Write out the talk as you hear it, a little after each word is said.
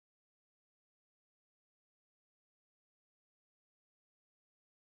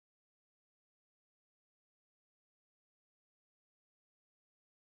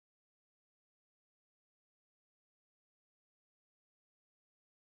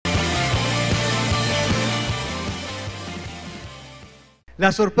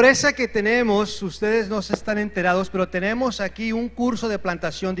La sorpresa que tenemos, ustedes no se están enterados, pero tenemos aquí un curso de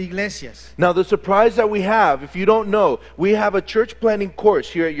plantación de iglesias. Now, the surprise that we have, if you don't know, we have a church planting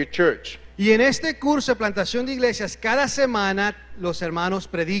course here at your church. Y en este curso de plantación de iglesias, cada semana los hermanos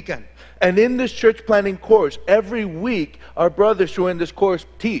predican. And in this church planting course, every week, our brothers who are in this course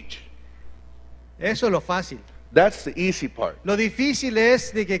teach. Eso es lo fácil. That's the easy part. Lo difícil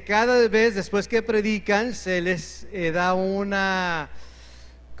es de que cada vez después que predican se les da una,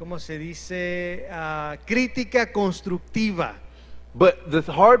 ¿cómo se dice? Crítica constructiva. But the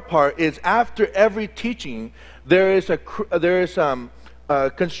hard part is after every teaching, there is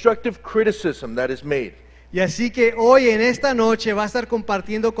constructive criticism that is made. Y así que hoy en esta noche va a estar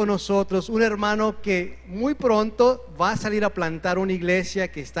compartiendo con nosotros un hermano que muy pronto va a salir a plantar una iglesia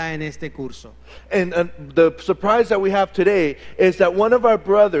que está en este curso. And the surprise that we have today is that one of our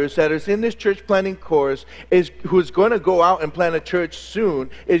brothers that is in this church planting course who's going to go out and plant a church soon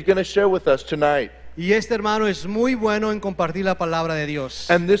is going to share with us tonight. Y este hermano es muy bueno en compartir la palabra de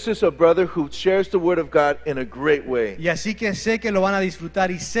Dios. And this is a brother who shares the word of God in a great way. Y así que sé que lo van a disfrutar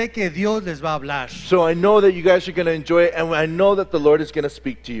y sé que Dios les va a hablar. So I know that you guys are going to enjoy it, and I know that the Lord is going to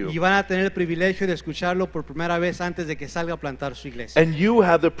speak to Y you. van a tener el privilegio de escucharlo por primera vez antes de que salga a plantar su iglesia. And you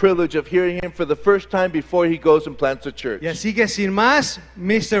have the privilege of hearing him for the first time before he goes and plants a church. Y así que sin más,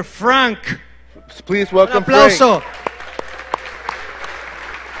 Mr. Frank. Please Un welcome Frank. aplauso.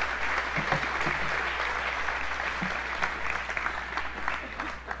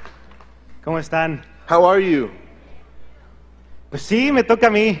 ¿Cómo están? How are you? Pues sí, me toca a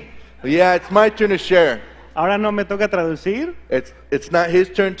mí. Yeah, it's my turn to share. Ahora no me toca traducir, It's not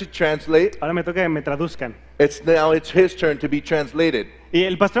his turn to translate. ahora me toca que me traduzcan. It's his turn to be translated. Y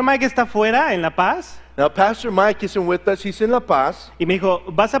el pastor Mike está afuera, en La Paz, Now, Pastor Mike isn't with us. He's in La Paz. y me dijo,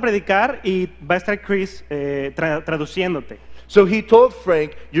 vas a predicar y va a estar Chris traduciéndote. So he told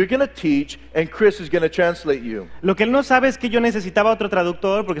Frank, you're going to teach, and Chris is going to translate you. Lo que él no sabe es que yo necesitaba otro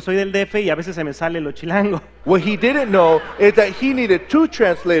traductor porque soy del DF y a veces se me sale lo chilango. What he didn't know is that he needed two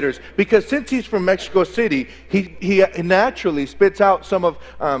translators, because since he's from Mexico City, he naturally spits out some of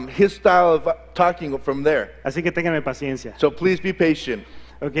his style of talking from there. Así que ténganme paciencia. So please be patient.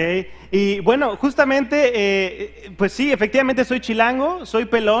 ¿Ok? Y bueno, justamente, pues sí, efectivamente soy chilango, soy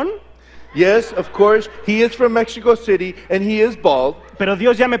pelón, Yes, of course, he is from Mexico City, and he is bald, pero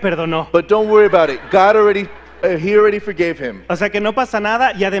Dios ya me perdonó. but don't worry about it. God he already forgave him. O sea que no pasa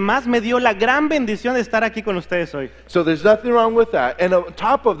nada y además me dio la gran bendición de estar aquí con ustedes hoy. So there's nothing wrong with that. And on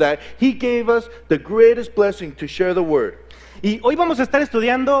top of that, he gave us the greatest blessing to share the word. Y hoy vamos a estar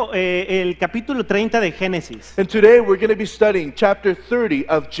estudiando el capítulo 30 de Génesis. And today we're going to be studying chapter 30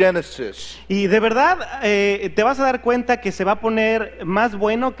 of Genesis. Y de verdad te vas a dar cuenta que se va a poner más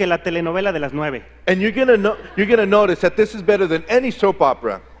bueno que la telenovela de las 9. And you're gonna notice that this is better than any soap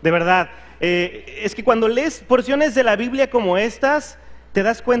opera. De verdad. Es que cuando lees porciones de la Biblia como estas, te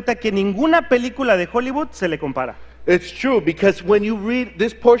das cuenta que ninguna película de Hollywood se le compara. It's true, because when you read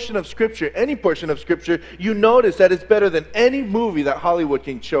this portion of Scripture, any portion of Scripture, you notice that it's better than any movie that Hollywood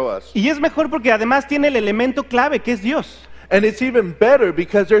can show us. Y es mejor porque además tiene el elemento clave que es Dios. And it's even better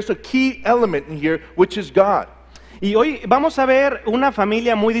because there's a key element in here, which is God. Y hoy vamos a ver una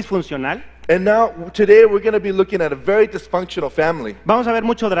familia muy disfuncional. And now, today, we're going to be looking at a very dysfunctional family. Vamos a ver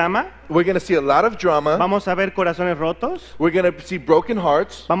mucho drama. We're going to see a lot of drama. Vamos a ver corazones rotos. We're going to see broken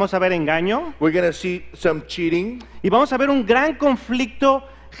hearts. Vamos a ver engaño. We're going to see some cheating. Y vamos a ver un gran conflicto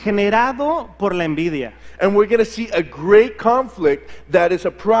generado por la envidia. And we're going to see a great conflict that is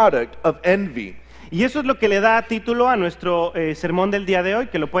a product of envy. Y eso es lo que le da título a nuestro sermón del día de hoy,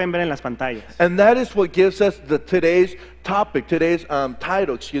 que lo pueden ver en las pantallas. And that is what gives us today's topic, today's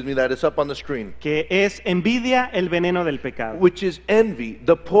title, that is up on the screen. Que es Envidia, el veneno del pecado. Which is envy,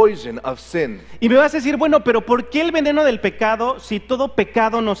 the poison of sin. Y me vas a decir, bueno, pero ¿por qué el veneno del pecado si todo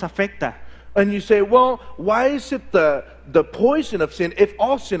pecado nos afecta? And you say, well, why is it the poison of sin if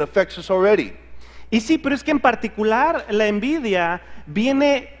all sin affects us already? Y sí, pero es que en particular la envidia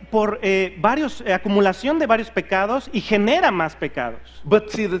viene por acumulación de varios pecados y genera más pecados. But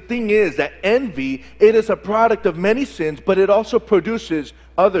see, the thing is that envy, it is a product of many sins, but it also produces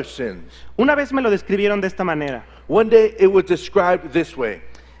other sins. Una vez me lo describieron de esta manera. One day it was described this way.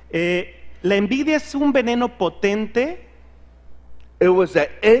 La envidia es un veneno potente. It was that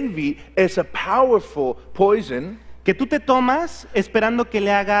envy is a powerful poison que tú te tomas esperando que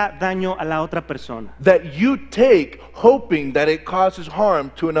le haga daño a la otra persona. that you take hoping that it causes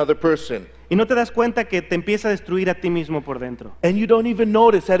harm to another person. Y no te das cuenta que te empieza a destruir a ti mismo por dentro. And you don't even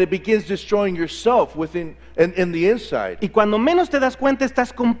notice that it begins destroying yourself within in the inside. Y cuando menos te das cuenta,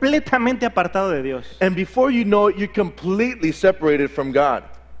 estás completamente apartado de Dios. And before you know it, you're completely separated from God.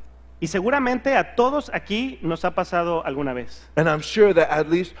 Y seguramente a todos aquí nos ha pasado alguna vez. And I'm sure that at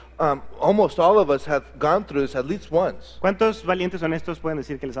least almost all of us have gone through this at least once. ¿Cuántos valientes honestos pueden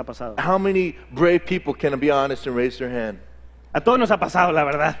decir que les ha pasado? How many brave people can be honest and raise their hand? A todos nos ha pasado, la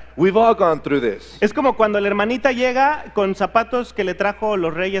verdad. We've all gone through this. Es como cuando la hermanita llega con zapatos que le trajo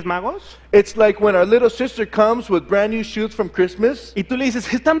los Reyes Magos. It's like when our little sister comes with brand new shoes from Christmas. Y tú le dices,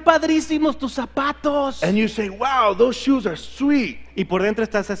 están padrísimos tus zapatos. And you say, wow, those shoes are sweet. Y por dentro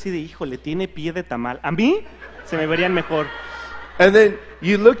estás así de, híjole, tiene pie de tamal. A mí se me verían mejor. And then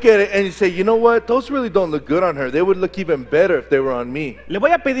you look at it and you say, you know what? Those really don't look good on her. They would look even better if they were on me. Le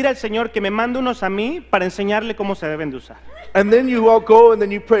voy a pedir al Señor que me mande unos a mí para enseñarle cómo se deben de usar. And then you all go and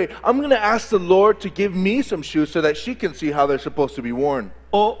then you pray, I'm going to ask the Lord to give me some shoes so that she can see how they're supposed to be worn.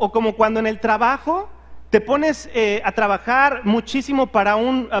 O como cuando en el trabajo te pones a trabajar muchísimo para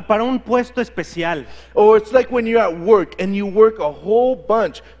un puesto especial. Or it's like when you're at work and you work a whole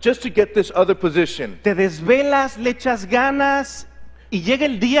bunch just to get this other position. Te desvelas, le echas ganas y llega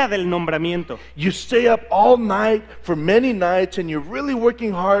el día del nombramiento. You stay up all night for many nights and you're really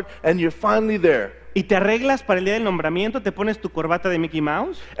working hard and you're finally there. Y te arreglas para el día del nombramiento, te pones tu corbata de Mickey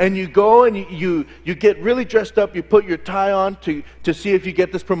Mouse. And you go and you get really dressed up, you put your tie on to see if you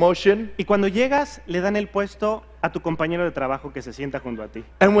get this promotion. Y cuando llegas, le dan el puesto a tu compañero de trabajo que se sienta junto a ti.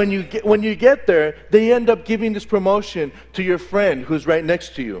 And when you get there, they end up giving this promotion to your friend who's right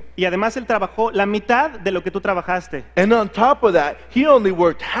next to you. Y además él trabajó la mitad de lo que tú trabajaste. And on top of that, he only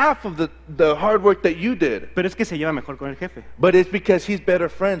worked half of the hard work that you did. Pero es que se lleva mejor con el jefe. But it's because he's better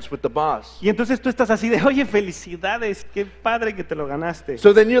friends with the boss. Y entonces tú estás así de, oye, felicidades, qué padre que te lo ganaste.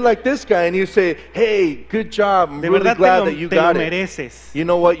 So then you're like this guy and you say, hey, good job, I'm De really verdad glad that you te lo got it. mereces. You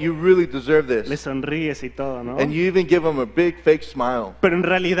know what, you really deserve Le this. sonríes y todo, ¿no? And you even give him a big fake smile. Pero en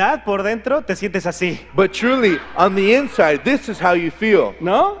realidad, por dentro, te sientes así, But truly, on the inside, this is how you feel.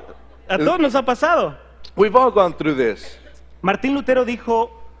 ¿no? A todos nos ha pasado. We've all gone through this. Martín Lutero dijo,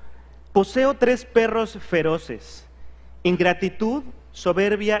 poseo 3 perros feroces, ingratitud,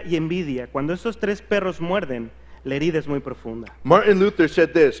 soberbia y envidia. Cuando estos 3 perros muerden, la herida es muy profunda. Martin Luther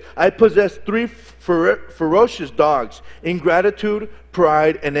said this, I possess 3 ferocious dogs, ingratitude,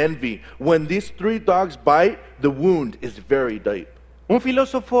 pride, and envy. When these 3 dogs bite, the wound is very deep. Un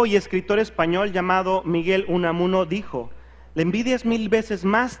filósofo y escritor español llamado Miguel Unamuno dijo, la envidia es 1000 veces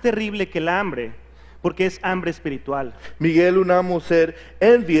más terrible que la hambre, porque es hambre espiritual. Miguel Unamuno said,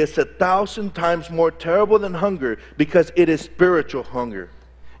 envy is 1,000 times more terrible than hunger because it is spiritual hunger.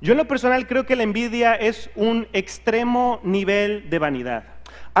 Yo en lo personal creo que la envidia es un extremo nivel de vanidad.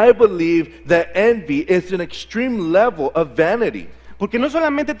 I believe that envy is an extreme level of vanity. Porque no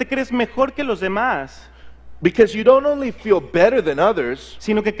solamente te crees mejor que los demás, Because you don't only feel better than others,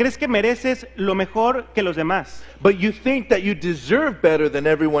 sino que crees que mereces lo mejor que los demás. but you think that you deserve better than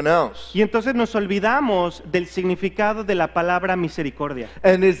everyone else. Y entonces nos olvidamos del significado de la palabra misericordia.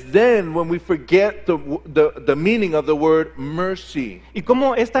 And it's then when we forget the meaning of the word mercy. Y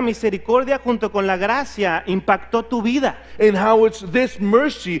cómo esta misericordia junto con la gracia impactó tu vida. And how it's this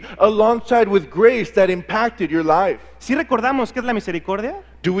mercy alongside with grace that impacted your life. ¿Sí recordamos qué es la misericordia?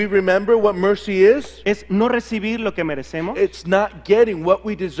 Do we remember what mercy is? Es no recibir lo que merecemos. It's not getting what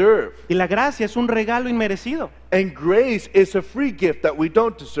we deserve. Y la gracia es un regalo inmerecido. And grace is a free gift that we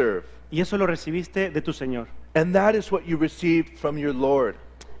don't deserve. Y eso lo recibiste de tu Señor. And that is what you received from your Lord.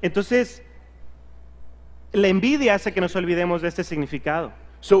 Entonces, la envidia hace que nos olvidemos de este significado.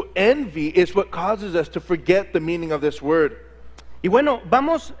 So envy is what causes us to forget the meaning of this word. Y bueno,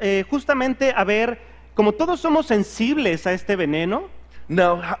 vamos justamente a ver, como todos somos sensibles a este veneno,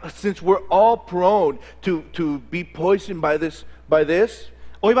 Now, since we're all prone to be poisoned by this,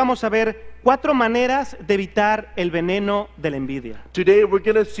 hoy vamos a ver 4 maneras de evitar el veneno de la envidia. today we're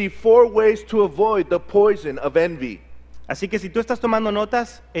going to see 4 ways to avoid the poison of envy. Así que si tú estás tomando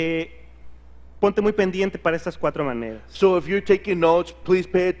notas, ponte muy pendiente para estas 4 maneras. So if you're taking notes, please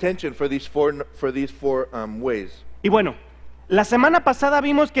pay attention for these four ways. Y bueno, la semana pasada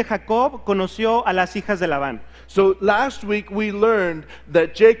vimos que Jacob conoció a las hijas de Labán. So last week we learned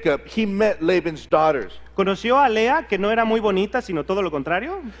that Jacob, he met Laban's daughters. Conoció a Lea, que no era muy bonita, sino todo lo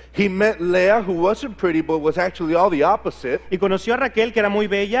contrario. He met Leah, who wasn't pretty, but was actually all the opposite. Y conoció a Raquel, que era muy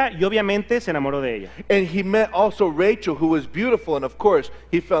bella, y obviamente se enamoró de ella. And he met also Rachel, who was beautiful, and of course,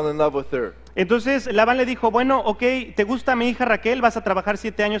 he fell in love with her. Entonces Labán le dijo, bueno, ok, ¿te gusta mi hija Raquel? Vas a trabajar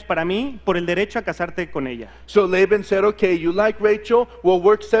 7 años para mí por el derecho a casarte con ella. So Laban said, okay, you like Rachel? Well,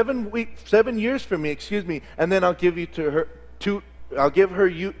 work 7 years for me, and then I'll give her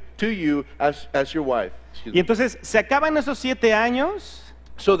to you as your wife. Y entonces se acaban esos 7 años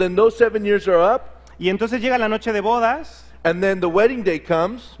So then those 7 years are up, y entonces llega la noche de bodas. and then the wedding day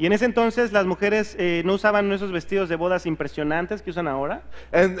comes, Y en ese entonces las mujeres no usaban esos vestidos de bodas impresionantes que usan ahora.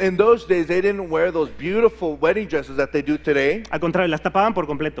 and in those days they didn't wear those beautiful wedding dresses that they do today. Al contrario, las tapaban por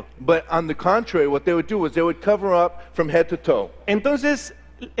completo. But on the contrary, what they would do was they would cover up from head to toe. Entonces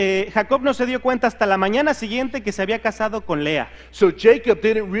Jacob no se dio cuenta hasta la mañana siguiente que se había casado con Lea. So Jacob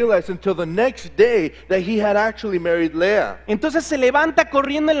didn't realize until the next day that he had actually married Leah. Entonces se levanta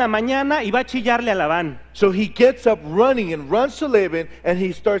corriendo en la mañana y va a chillarle a Labán. So he gets up running and runs to Laban, and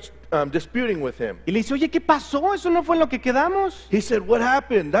he starts disputing with him. Y le dice, oye, ¿qué pasó? ¿Eso no fue en lo que quedamos? He said, what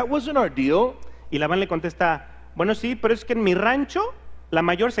happened? That wasn't our deal. Y Labán le contesta, bueno, sí, pero es que en mi rancho la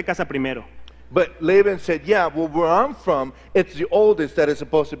mayor se casa primero. But Laban said, yeah, well, where I'm from, it's the oldest that is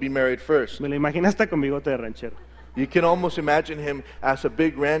supposed to be married first. Me lo imagino hasta con bigote de ranchero. You can almost imagine him as a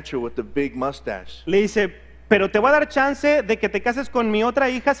big rancher with a big mustache. Le dice, pero te voy a dar chance de que te cases con mi otra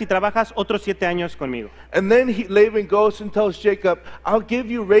hija si trabajas otros 7 años conmigo. And then Laban goes and tells Jacob, I'll give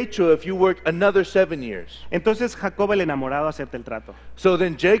you Rachel if you work another 7 years. Entonces Jacob, el enamorado, acepta el trato. So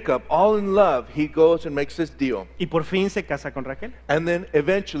then Jacob, all in love, he goes and makes this deal. Y por fin se casa con Raquel. And then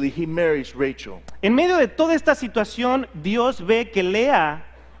eventually he marries Rachel. En medio de toda esta situación, Dios ve que Lea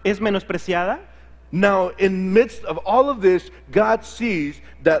es menospreciada. Now, in midst of all of this, God sees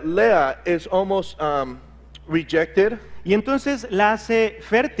that Leah is almost rejected. Y entonces la hace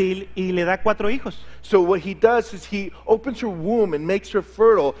fértil y le da 4 hijos. So what he does is he opens her womb and makes her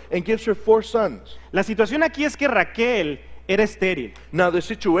fertile and gives her 4 sons. La situación aquí es que Raquel era estéril. Now, the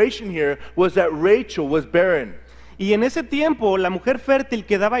situation here was that Rachel was barren. Y en ese tiempo, la mujer fértil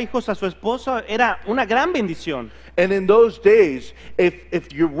que daba hijos a su esposo era una gran bendición. And in those days,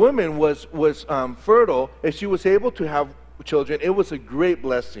 if your woman was fertile, if she was able to have children, it was a great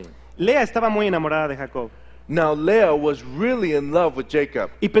blessing. Lea estaba muy enamorada de Jacob. Now, Leah was really in love with Jacob.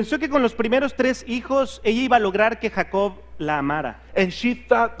 Y pensó que con los primeros 3 hijos ella iba a lograr que Jacob la amara. And she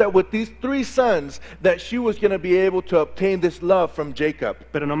thought that with these 3 sons, that she was going to be able to obtain this love from Jacob.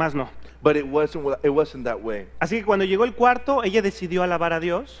 Pero no más no. But it wasn't that way. Así que cuando llegó el cuarto, ella decidió alabar a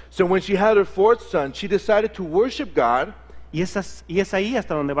Dios. So when she had her 4th son, she decided to worship God. Y es ahí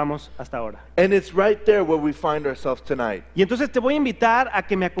hasta donde vamos hasta ahora. And it's right there where we find ourselves tonight. Y entonces te voy a invitar a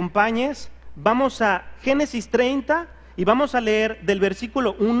que me acompañes. Vamos a Génesis 30 y vamos a leer del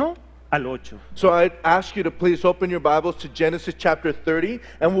versículo 1 al 8. So I'd ask you to please open your Bibles to Genesis chapter 30,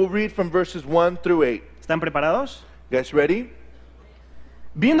 and we'll read from verses 1 through 8. ¿Están preparados? You guys ready?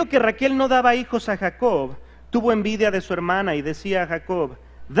 Viendo que Raquel no daba hijos a Jacob, tuvo envidia de su hermana y decía a Jacob,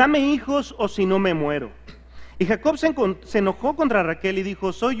 dame hijos o si no me muero. Y Jacob se enojó contra Raquel y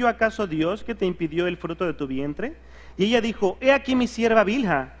dijo, ¿soy yo acaso Dios que te impidió el fruto de tu vientre? Y ella dijo, he aquí mi sierva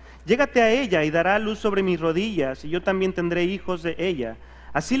Bilha, llégate a ella y dará luz sobre mis rodillas, y yo también tendré hijos de ella.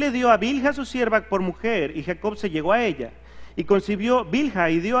 Así le dio a Bilha su sierva por mujer, y Jacob se llegó a ella. Y concibió Bilha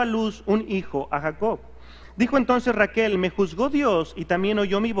y dio a luz un hijo a Jacob. Dijo entonces Raquel, me juzgó Dios y también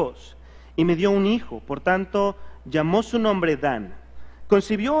oyó mi voz, y me dio un hijo, por tanto llamó su nombre Dan.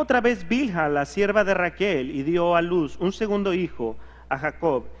 Concibió otra vez Bilha, la sierva de Raquel, y dio a luz un segundo hijo a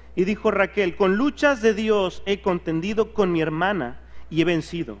Jacob. Y dijo Raquel, con luchas de Dios he contendido con mi hermana y he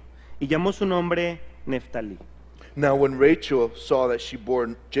vencido. Y llamó su nombre Neftalí. Now when Rachel saw that she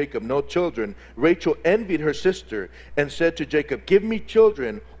bore Jacob no children, Rachel envied her sister and said to Jacob, give me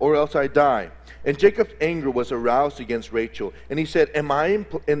children or else I die. And Jacob's anger was aroused against Rachel, and he said, am I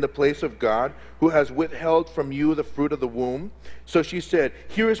in the place of God, who has withheld from you the fruit of the womb? So she said,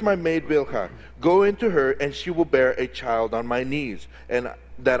 here is my maid Bilhah. Go into her, and she will bear a child on my knees, and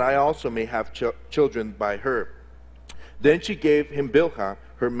that I also may have children by her. Then she gave him Bilhah,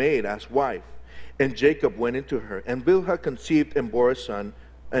 her maid, as wife. And Jacob went into her, and Bilhah conceived and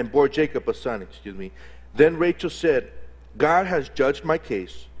bore Jacob a son. Then Rachel said, God has judged my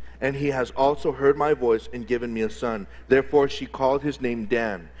case, and he has also heard my voice and given me a son. Therefore she called his name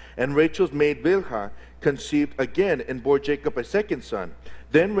Dan. And Rachel's maid Bilhah conceived again and bore Jacob a second son.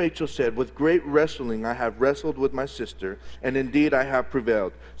 Then Rachel said, with great wrestling I have wrestled with my sister, and indeed I have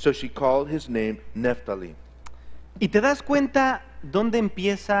prevailed. So she called his name Naphtali. ¿Y te das cuenta dónde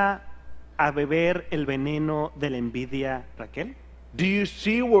empieza a beber el veneno de la envidia Raquel? Do you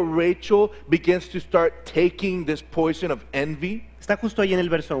see where Rachel begins to start taking this poison of envy? Está justo ahí en el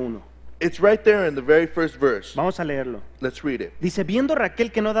verso 1. It's right there in the very first verse. Vamos a leerlo. Let's read it. Dice, viendo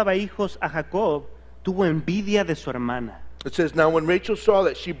Raquel que no daba hijos a Jacob, tuvo envidia de su hermana. It says, now when Rachel saw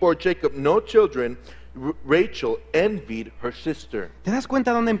that she bore Jacob no children, Rachel envied her sister. ¿Te das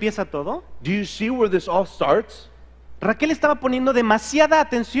cuenta dónde empieza todo? Do you see where this all starts? Raquel estaba poniendo demasiada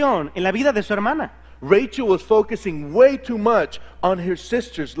atención en la vida de su hermana. Rachel was focusing way too much on her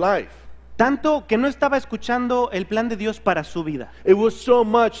sister's life. Tanto que no estaba escuchando el plan de Dios para su vida. It was so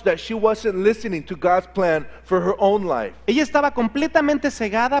much that she wasn't listening to God's plan for her own life. Ella estaba completamente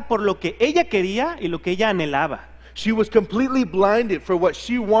cegada por lo que ella quería y lo que ella anhelaba. She was completely blinded for what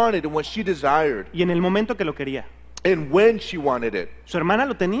she wanted and what she desired, Y en el momento que lo quería. and when she wanted it. Su hermana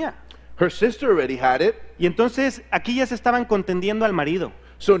lo tenía. Her sister already had it, Y entonces aquí ya se estaban contendiendo al marido.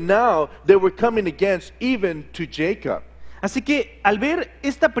 so now they were coming against even to Jacob. Así que al ver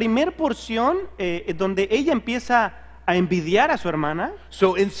esta primer porción donde ella empieza a envidiar a su hermana,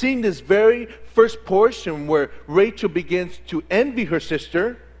 So in seeing this very first portion where Rachel begins to envy her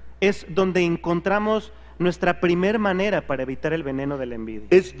sister, es donde encontramos nuestra primer manera para evitar el veneno de la envidia.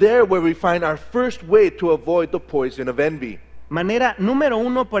 it's there where we find our first way to avoid the poison of envy. Manera número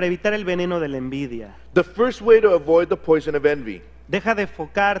 1 para evitar el veneno de la envidia. The first way to avoid the poison of envy. Deja de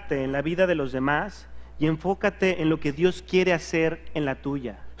enfocarte en la vida de los demás y enfócate en lo que Dios quiere hacer en la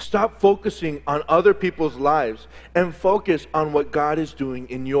tuya. Stop focusing on other people's lives and focus on what God is doing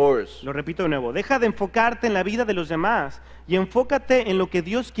in yours. Lo repito de nuevo, deja de enfocarte en la vida de los demás y enfócate en lo que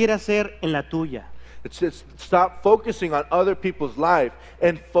Dios quiere hacer en la tuya. It says stop focusing on other people's life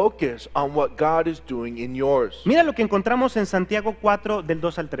and focus on what God is doing in yours. Mira lo que encontramos en Santiago 4 del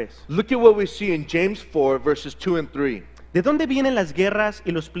 2 al 3. Look at what we see in James 4 verses 2 and 3. ¿De dónde vienen las guerras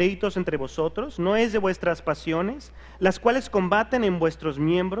y los pleitos entre vosotros? ¿No es de vuestras pasiones, las cuales combaten en vuestros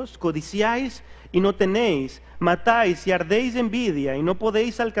miembros? Codiciáis y no tenéis, matáis y ardéis de envidia y no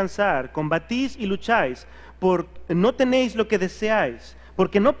podéis alcanzar, combatís y lucháis, no tenéis lo que deseáis,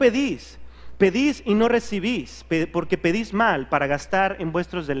 porque no pedís. Pedís y no recibís, porque pedís mal para gastar en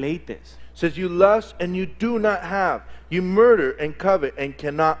vuestros deleites. Says you lust and you do not have. You murder and covet and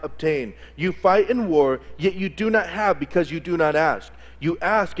cannot obtain. You fight in war, yet you do not have because you do not ask. You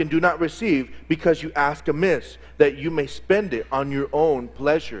ask and do not receive because you ask amiss, that you may spend it on your own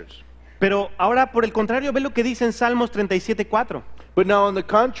pleasures. Pero ahora por el contrario, ve lo que dice en Salmos 37:4. But now on the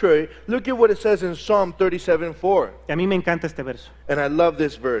contrary, look at what it says in Psalm 37:4. Y a mí me encanta este verso. And I love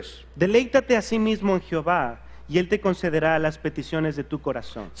this verse. Deleítate a sí mismo en Jehová, y Él te concederá las peticiones de tu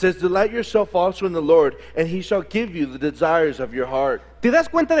corazón. It says, delight yourself also in the Lord, and he shall give you the desires of your heart. ¿Te das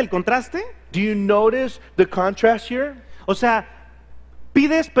cuenta del contraste? Do you notice the contrast here? O sea,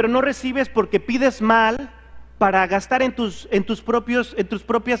 pides pero no recibes porque pides mal para gastar en tus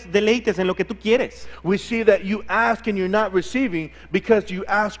propios deleites, en lo que tú quieres. We see that you ask and you're not receiving because you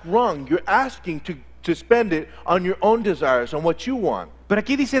ask wrong. You're asking to spend it on your own desires, on what you want. Pero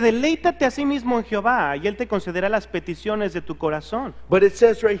aquí dice, deleítate a sí mismo en Jehová, y Él te concederá las peticiones de tu corazón. But it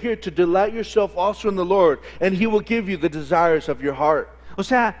says right here to delight yourself also in the Lord, and he will give you the desires of your heart. O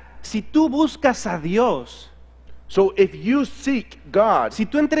sea, si tú buscas a Dios, So if you seek God, si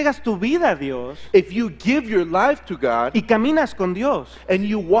tú entregas tu vida a Dios if you give your life to God y caminas con Dios, and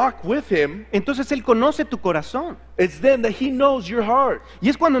you walk with him, entonces Él conoce tu corazón. it's then that he knows your heart. Y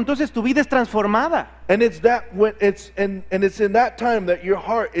es cuando entonces tu vida es transformada. And it's that when it's in that time that your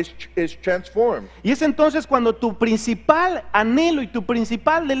heart is transformed. Y es entonces cuando tu principal anhelo y tu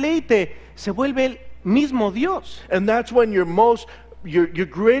principal deleite se vuelve el mismo Dios. And that's when your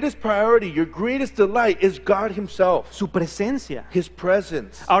greatest priority, your greatest delight is God himself, Su presencia. his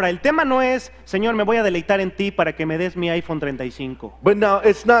presence. Ahora, el tema no es, Señor, me voy a deleitar en ti para que me des mi iPhone 35. But now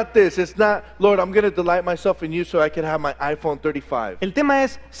it's not this. It's not, Lord, I'm going to delight myself in you so I can have my iPhone 35. El tema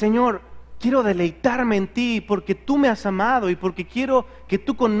es, Señor, quiero deleitarme en ti porque tú me has amado y porque quiero que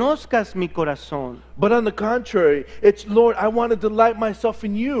tú conozcas mi corazón. But on the contrary, it's, Lord, I want to delight myself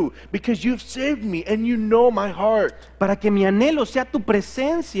in you because you've saved me and you know my heart. Para que mi anhelo sea tu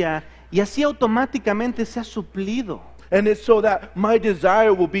presencia y así automáticamente sea suplido. And it's so that my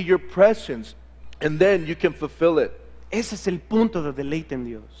desire will be your presence and then you can fulfill it. Ese es el punto de deleite en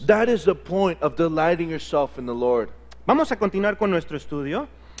Dios. That is the point of delighting yourself in the Lord. Vamos a continuar con nuestro estudio.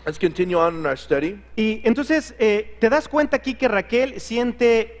 Let's continue on in our study. Y entonces te das cuenta aquí que Raquel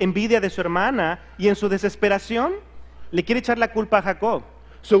siente envidia de su hermana y en su desesperación le quiere echar la culpa a Jacob.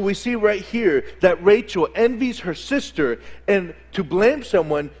 So we see right here that Rachel envies her sister, and to blame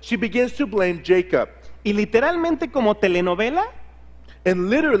someone, she begins to blame Jacob. Y literalmente como telenovela, And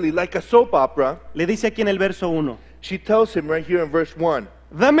literally, like a soap opera, le dice aquí en el verso 1, she tells him right here in verse 1,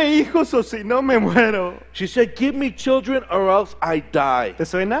 dame hijos o si no me muero. she said, give me children or else I die. ¿Te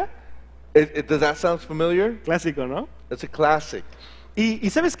suena? Does that sound familiar? Clásico, ¿no? It's a classic. Y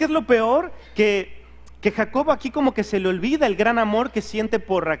 ¿sabes qué es lo peor? Que Jacob aquí como que se le olvida el gran amor que siente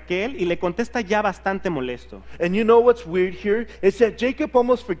por Raquel y le contesta ya bastante molesto. And you know what's weird here? Is that Jacob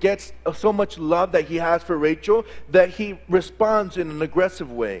almost forgets so much love that he has for Rachel that he responds in an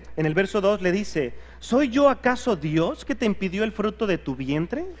aggressive way. En el verso 2 le dice, ¿soy yo acaso Dios que te impidió el fruto de tu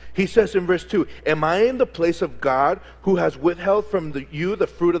vientre? He says in verse 2, am I in the place of God who has withheld from you the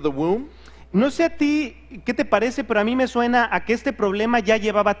fruit of the womb? No sé a ti qué te parece, pero a mí me suena a que este problema ya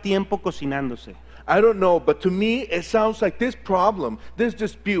llevaba tiempo cocinándose. I don't know, but to me it sounds like this problem, this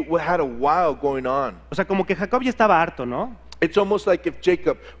dispute had a while going on. O sea, como que Jacob ya estaba harto, ¿no? It's almost like if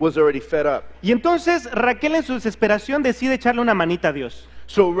Jacob was already fed up. Y entonces Raquel en su desesperación decide echarle una manita a Dios.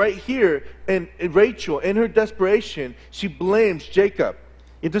 So right here, and Rachel, in her desperation, she blames Jacob.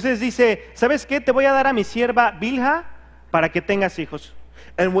 Y entonces dice, ¿sabes qué? Te voy a dar a mi sierva Bilha para que tengas hijos.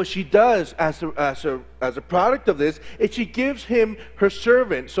 And what she does as a product of this is she gives him her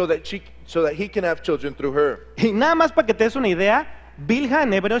servant so that he can have children through her. Y nada más para que te des una idea, Bilha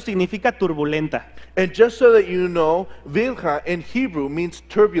en hebreo significa turbulenta. And just so that you know, Bilha in Hebrew means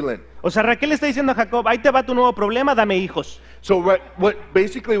turbulent. O sea, Raquel está diciendo a Jacob, ahí te va tu nuevo problema, dame hijos. So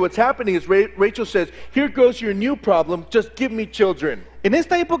what's happening is Rachel says, here goes your new problem, just give me children. En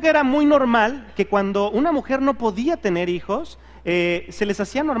esta época era muy normal que cuando una mujer no podía tener hijos, se les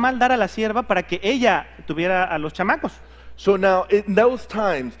hacía normal dar a la sierva para que ella tuviera a los chamacos. So now, in those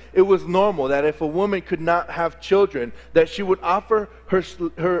times, it was normal that if a woman could not have children, that she would offer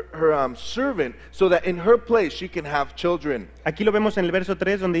her servant so that in her place she can have children. Aquí lo vemos en el verso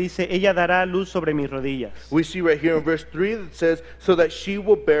 3 donde dice, ella dará luz sobre mis rodillas. We see right here in verse 3 that says, so that she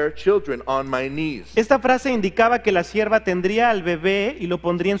will bear children on my knees. Esta frase indicaba que la sierva tendría al bebé y lo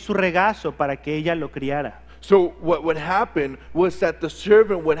pondría en su regazo para que ella lo criara. So what would happen was that the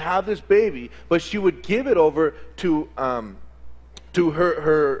servant would have this baby, but she would give it over to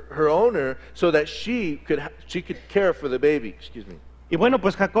her owner so that she could care for the baby. Excuse me. Y bueno,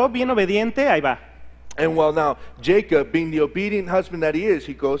 pues Jacob, bien obediente, ahí va. And well, now Jacob, being the obedient husband that he is,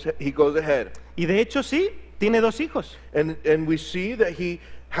 he goes ahead. Y de hecho sí, tiene 2 hijos. And we see that he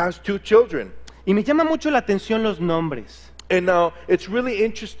has 2 children. Y me llama mucho la atención los nombres. And now it's really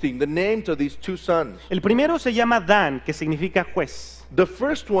interesting, the names of these 2 sons. El primero se llama Dan, que significa juez. The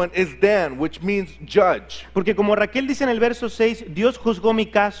first one is Dan, which means judge. Porque como Raquel dice en el verso 6, Dios juzgó mi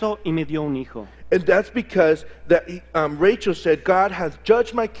caso y me dio un hijo. And that's because Rachel said, God has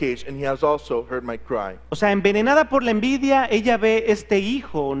judged my case and he has also heard my cry. O sea, envenenada por la envidia, ella ve este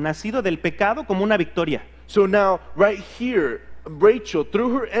hijo nacido del pecado como una victoria. So now, right here, Rachel,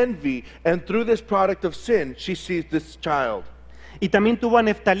 through her envy and through this product of sin, she sees this child. Y también tuvo a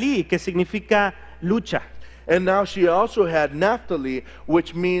Neftalí, que significa lucha. And now she also had Naphtali,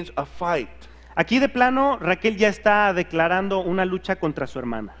 which means a fight. Aquí de plano, Raquel ya está declarando una lucha contra su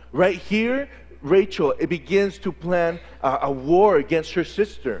hermana. Right here, Rachel begins to plan a war against her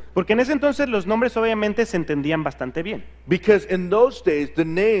sister. Porque en ese entonces los nombres obviamente se entendían bastante bien. Because in those days, the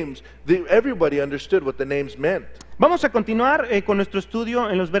names, everybody understood what the names meant. Vamos a continuar con nuestro estudio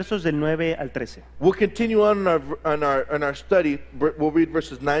en los versos del 9 al 13. We'll continue on in our study. We'll read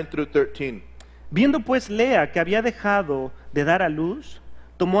verses 9 through 13. Viendo pues Lea que había dejado de dar a luz,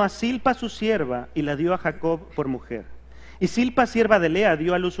 tomó a Silpa su sierva y la dio a Jacob por mujer. Y Silpa, sierva de Lea,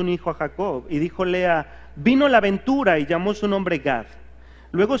 dio a luz un hijo a Jacob. Y dijo Lea, vino la ventura, y llamó su nombre Gad.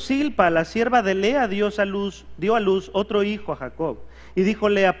 Luego Silpa, la sierva de Lea, dio a luz otro hijo a Jacob. Y dijo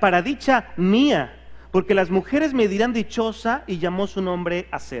Lea, para dicha mía, porque las mujeres me dirán dichosa, y llamó su nombre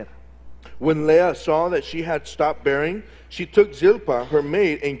Aser. When Leah saw that she had stopped bearing, she took Zilpah, her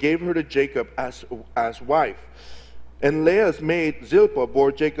maid, and gave her to Jacob as wife. And Leah's maid Zilpah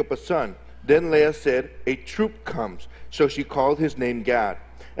bore Jacob a son. Then Leah said, a troop comes. So she called his name Gad.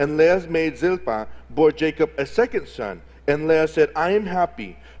 And Leah's maid Zilpah bore Jacob a second son. And Leah said, I am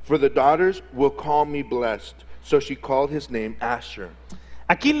happy, for the daughters will call me blessed. So she called his name Asher.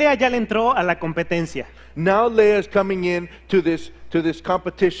 Aquí Lea ya le entró a la competencia. Now Leah is coming in to this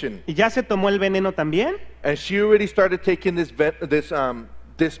competition. ¿Y ya se tomó el veneno también? And she already started taking this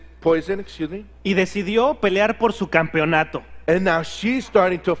poison, excuse me. Y decidió pelear por su campeonato. And now she's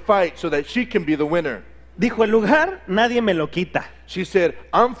starting to fight so that she can be the winner. Dijo, el lugar nadie me lo quita. She said,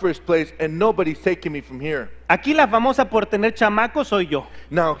 I'm first place and nobody's taking me from here. Aquí la famosa por tener chamacos soy yo.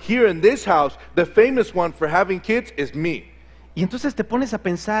 Now here in this house, the famous one for having kids is me. Y entonces te pones a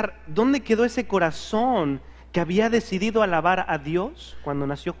pensar, ¿dónde quedó ese corazón que había decidido alabar a Dios cuando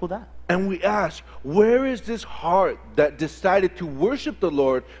nació Judá? And we ask, where is this heart that decided to worship the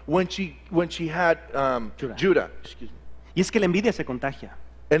Lord when she had Judah? Excuse me. Y es que la envidia se contagia.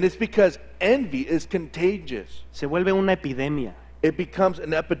 And it's because envy is contagious. Se vuelve una epidemia. It becomes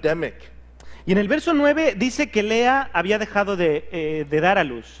an epidemic. Y en el verso 9 dice que Lea había dejado de dar a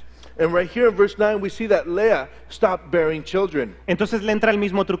luz. And right here in verse 9, we see that Leah stopped bearing children. Entonces le entra el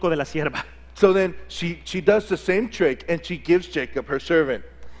mismo truco de la sierva. So then she does the same trick and she gives Jacob her servant.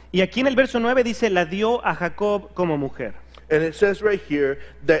 Y aquí en el verso 9 dice, la dio a Jacob como mujer. And it says right here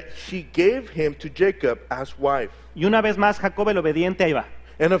that she gave him to Jacob as wife. Y una vez más Jacob el obediente ahí va.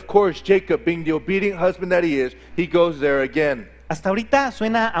 And of course, Jacob, being the obedient husband that he is, he goes there again. Hasta ahorita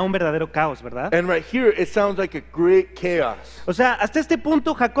suena a un verdadero caos, ¿verdad? And right here, it sounds like a great chaos. O sea, hasta este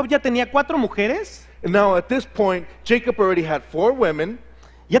punto Jacob ya tenía 4 mujeres, And now at this point, Jacob already had 4 women.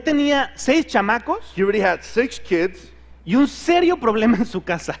 ya tenía 6 chamacos He already had 6 kids. y un serio problema en su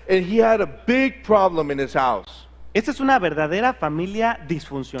casa. And he had a big problem in his house. Esta es una verdadera familia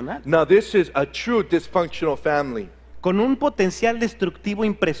disfuncional, Now this is a true dysfunctional family con un potencial destructivo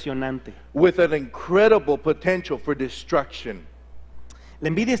impresionante. with an incredible potential for destruction. La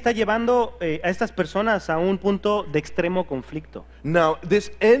envidia está llevando a estas personas a un punto de extremo conflicto. Now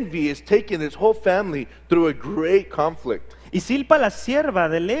this envy is taking this whole family through a great conflict. Y Silpa, la sierva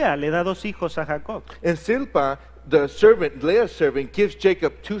de Lea, le da 2 hijos a Jacob. And Silpa, the servant, Leah's servant, gives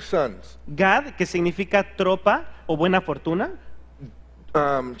Jacob 2 sons. Gad, que significa tropa o buena fortuna,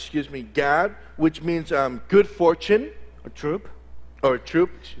 Gad, which means good fortune o troop. or troop.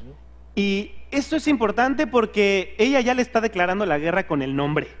 Y esto es importante porque ella ya le está declarando la guerra con el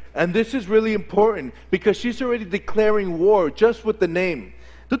nombre. And this is really important because she's already declaring war just with the name.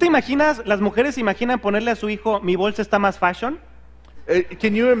 ¿Tú te imaginas, las mujeres se imaginan ponerle a su hijo, mi bolsa está más fashion?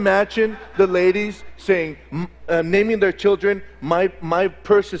 Can you imagine the ladies saying, naming their children, my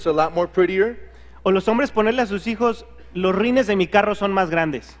purse is a lot more prettier? O los hombres ponerle a sus hijos, los rines de mi carro son más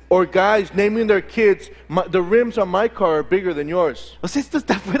grandes. Or guys naming their kids, the rims on my car are bigger than yours. O sea, esto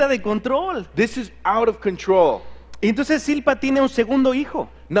está fuera de control. This is out of control. Y entonces Silpa tiene un segundo hijo.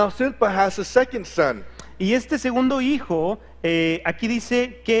 Now Silpa has a second son. Y este segundo hijo, aquí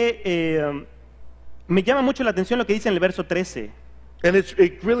dice que me llama mucho la atención lo que dice en el verso 13. And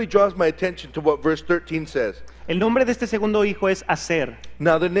it really draws my attention to what verse 13 says. El nombre de este segundo hijo es Aser,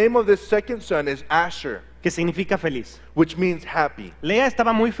 Now the name of this second son is Asher, que significa feliz. which means happy. Lea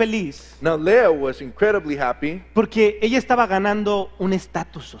estaba muy feliz Now Leah was incredibly happy porque ella estaba ganando un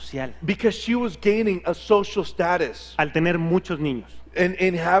estatus social because she was gaining a social status al tener muchos niños. and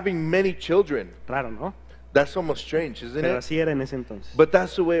in having many children. Raro, ¿no? That's almost strange, isn't Pero it? así era en ese entonces. But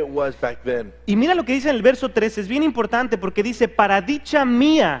that's the way it was back then. Y mira lo que dice en el verso 13, es bien importante porque dice, para dicha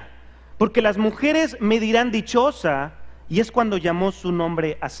mía, porque las mujeres me dirán dichosa, y es cuando llamó su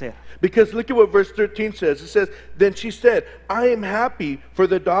nombre Aser. Because look at what verse 13 says. It says, then she said, I am happy, for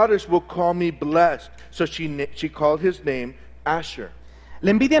the daughters will call me blessed. So she called his name Asher. La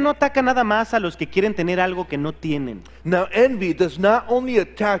envidia no ataca nada más a los que quieren tener algo que no tienen. Now envy does not only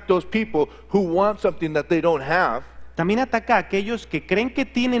attack those people who want something that they don't have, También ataca a aquellos que creen que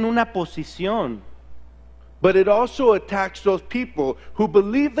tienen una posición, but it also attacks those people who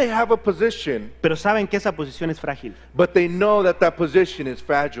believe they have a position, pero saben que esa posición es frágil but they know that that position is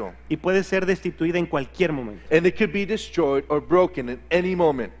fragile. y puede ser destituida en cualquier momento. And it could be destroyed or broken at any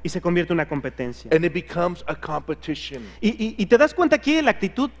moment. Y se convierte en una competencia. And it becomes a competition. Y te das cuenta aquí de la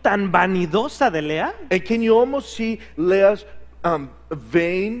actitud tan vanidosa de Lea. And can you almost see Leah's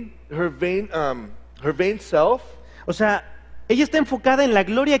vain self? O sea, ella está enfocada en la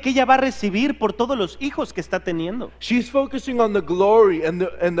gloria que ella va a recibir por todos los hijos que está teniendo. She's focusing on the glory and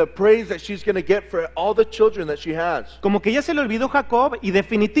the praise that she's going to get for all the children that she has. Como que ya se le olvidó Jacob y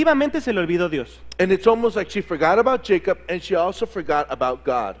definitivamente se le olvidó Dios. And it's almost like she forgot about Jacob and she also forgot about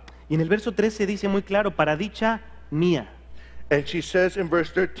God. Y en el verso 13 dice muy claro, para dicha mía. And she says in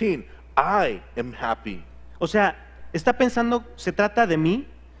verse 13, I am happy. O sea, está pensando, se trata de mí,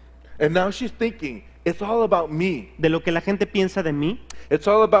 And now she's thinking, it's all about me. de lo que la gente piensa de mí, It's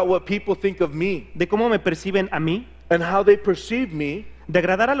all about what people think of me de cómo me perciben a mí, and how they perceive me, de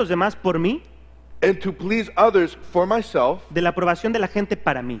agradar a los demás por mí, and to please others for myself, de la aprobación de la gente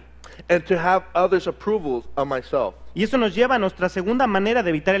para mí. and to have others' approval of myself. Y eso nos lleva a nuestra segunda manera de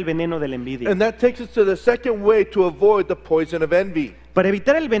evitar el veneno de la envidia. And that takes us to the second way to avoid the poison of envy. Para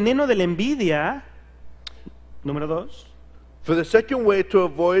evitar el veneno de la envidia, número 2, For the second way to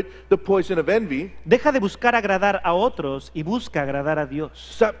avoid the poison of envy, deja de buscar agradar a otros y busca agradar a Dios.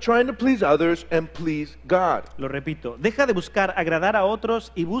 stop trying to please others and please God. Lo repito, deja de buscar agradar a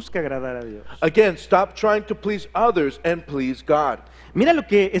otros y busca agradar a Dios. Again, stop trying to please others and please God. Mira lo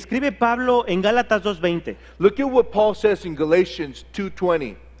que escribe Pablo en Gálatas 2:20. Look at what Paul says in Galatians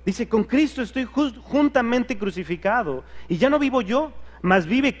 2:20. Dice, con Cristo estoy juntamente crucificado y ya no vivo yo, mas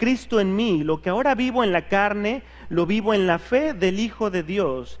vive Cristo en mí. Lo que ahora vivo en la carne, lo vivo en la fe del Hijo de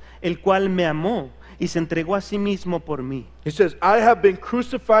Dios, el cual me amó y se entregó a sí mismo por mí. He says, I have been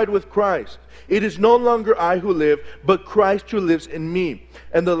crucified with Christ. It is no longer I who live, but Christ who lives in me.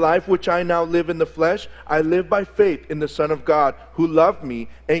 And the life which I now live in the flesh, I live by faith in the Son of God, who loved me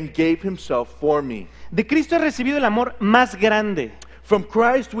and gave himself for me. De Cristo he recibido el amor más grande. From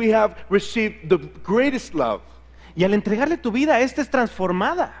Christ we have received the greatest love. Y al entregarle tu vida, esta es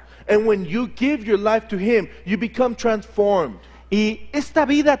transformada. And when you give your life to him, you become transformed. Y esta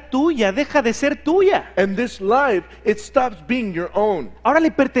vida tuya deja de ser tuya. And this life, it stops being your own. Ahora le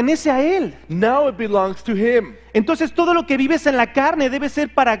pertenece a Él. Now it belongs to him. Entonces todo lo que vives en la carne debe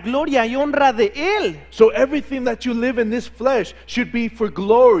ser para gloria y honra de Él. So everything that you live in this flesh should be for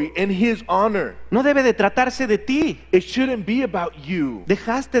glory and his honor. No debe de tratarse de ti. It shouldn't be about you.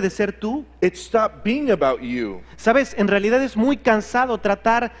 Dejaste de ser tú. It stopped being about you. Sabes, en realidad es muy cansado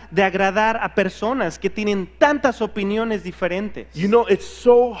tratar de agradar a personas que tienen tantas opiniones diferentes. You know, it's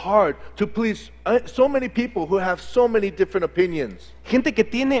so hard to please so many people who have so many different opinions. Gente que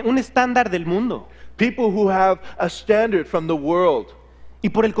tiene un estándar del mundo. People who have a standard from the world. Y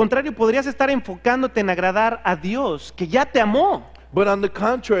por el contrario, podrías estar enfocándote en agradar a Dios, que ya te amó. But on the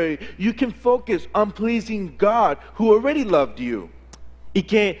contrary, you can focus on pleasing God who already loved you. Y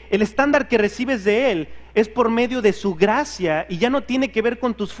que el estándar que recibes de Él es por medio de su gracia y ya no tiene que ver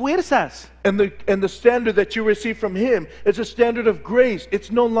con tus fuerzas. And the standard that you receive from him is a standard of grace.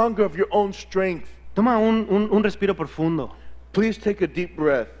 It's no longer of your own strength. Toma un respiro profundo. Please take a deep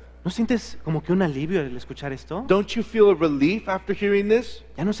breath. ¿No sientes como que un alivio al escuchar esto? Don't you feel a relief after hearing this?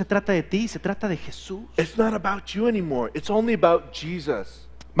 Ya no se trata de ti, se trata de Jesús. It's not about you anymore. It's only about Jesus.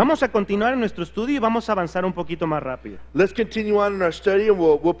 Vamos a continuar en nuestro estudio y vamos a avanzar un poquito más rápido. Let's continue on in our study and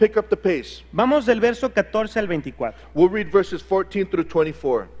we'll pick up the pace. Vamos del verso 14 al 24. We'll read verses 14 through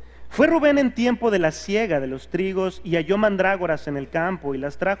 24. Fue Rubén en tiempo de la siega de los trigos y halló mandrágoras en el campo y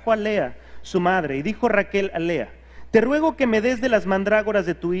las trajo a Lea, su madre, y dijo Raquel a Lea: te ruego que me des de las mandrágoras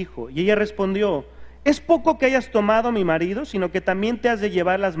de tu hijo. Y ella respondió: ¿es poco que hayas tomado a mi marido, sino que también te has de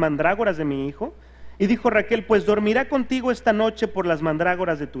llevar las mandrágoras de mi hijo? Y dijo Raquel: pues dormirá contigo esta noche por las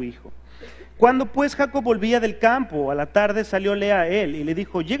mandrágoras de tu hijo. Cuando pues Jacob volvía del campo, a la tarde salió Lea a él y le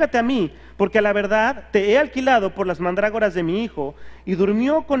dijo: llégate a mí, porque a la verdad te he alquilado por las mandrágoras de mi hijo. Y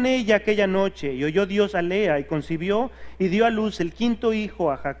durmió con ella aquella noche, y oyó Dios a Lea, y concibió, y dio a luz el quinto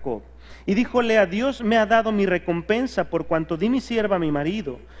hijo a Jacob. Y dijo Lea: Dios me ha dado mi recompensa por cuanto di mi sierva a mi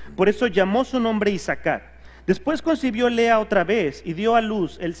marido. Por eso llamó su nombre Isaacar. Después concibió Lea otra vez y dio a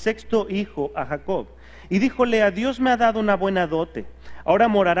luz el sexto hijo a Jacob. Y dijo Lea: Dios me ha dado una buena dote. Ahora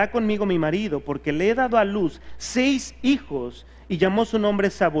morará conmigo mi marido, porque le he dado a luz 6 hijos, y llamó su nombre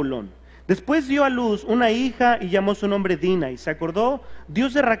Zabulón. Después dio a luz una hija y llamó su nombre Dina. Y se acordó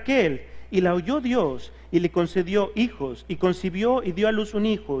Dios de Raquel, y la oyó Dios, y le concedió hijos, y concibió y dio a luz un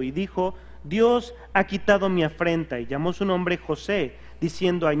hijo, y dijo: Dios ha quitado mi afrenta, y llamó su nombre José,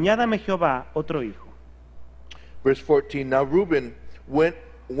 diciendo: añádame Jehová otro hijo. Verse 14, now Reuben went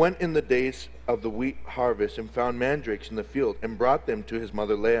in the days of the wheat harvest and found mandrakes in the field and brought them to his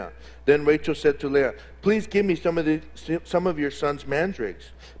mother Leah. Then Rachel said to Leah, please give me some of your son's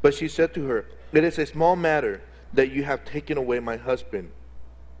mandrakes. But she said to her, it is a small matter that you have taken away my husband.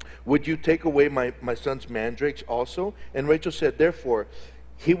 Would you take away my son's mandrakes also? And Rachel said, therefore,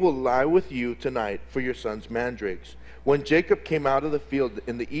 he will lie with you tonight for your son's mandrakes. When Jacob came out of the field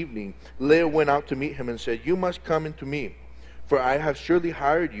in the evening, Leah went out to meet him and said, you must come into me, for I have surely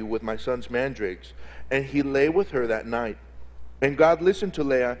hired you with my son's mandrakes. And he lay with her that night. And God listened to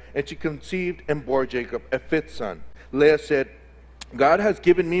Leah, and she conceived and bore Jacob a 5th son. Leah said, God has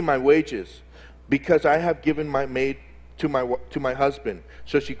given me my wages, because I have given my maid to my husband.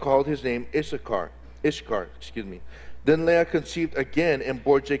 So she called his name Ishkar. Then Leah conceived again and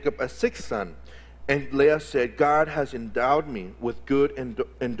bore Jacob a 6th son. And Leah said, God has endowed me with good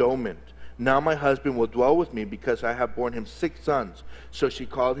endowment. Now my husband will dwell with me, because I have borne him 6 sons. So she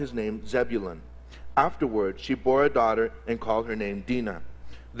called his name Zebulun. Afterward she bore a daughter and called her name Dinah.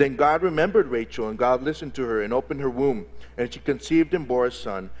 Then God remembered Rachel, and God listened to her and opened her womb. And she conceived and bore a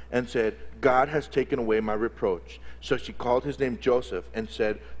son, and said, God has taken away my reproach. So she called his name Joseph, and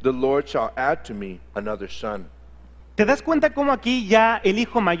said, the Lord shall add to me another son. ¿Te das cuenta cómo aquí ya el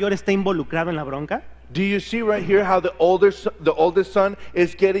hijo mayor está involucrado en la bronca? Do you see right here how the oldest son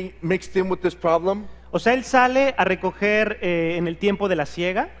is getting mixed in with this problem? O sea, él sale a recoger en el tiempo de la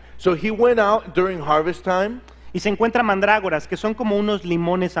siega. So he went out during harvest time. Y se encuentra mandrágoras, que son como unos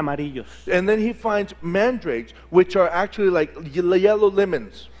limones amarillos. And then he finds mandrakes, which are actually like yellow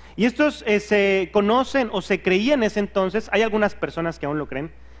lemons. Y estos se conocen o se creían en ese entonces, hay algunas personas que aún lo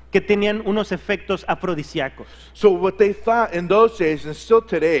creen, que tenían unos efectos afrodisíacos. So what they thought in those days, and still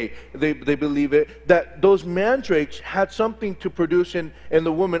today, they believe it, that those mandrakes had something to produce in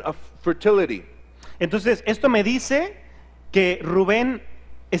the woman of fertility. Entonces, esto me dice que Rubén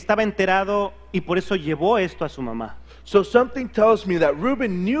estaba enterado y por eso llevó esto a su mamá. So something tells me that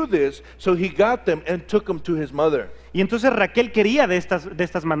Reuben knew this, so he got them and took them to his mother. Y entonces Raquel quería de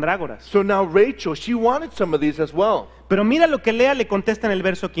estas mandrágoras. So now Rachel, she wanted some of these as well. Pero mira lo que Lea le contesta en el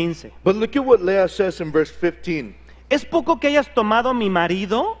verso 15. But look at what Leah says in verse 15. ¿Es poco que hayas tomado mi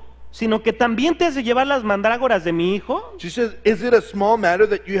marido, sino que también te has de llevar las mandrágoras de mi hijo? She says, is it a small matter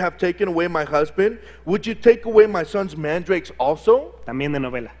that you have taken away my husband? Would you take away my son's mandrakes also? También de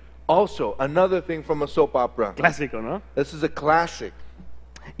novela. Also, another thing from a soap opera. Clásico, ¿no? This is a classic.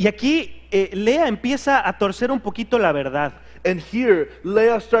 Y aquí Lea empieza a torcer un poquito la verdad. And here,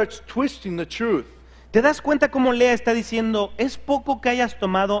 Leah starts twisting the truth. ¿Te das cuenta cómo Lea está diciendo, ¿es poco que hayas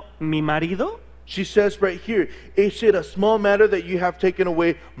tomado mi marido? She says right here, is it a small matter that you have taken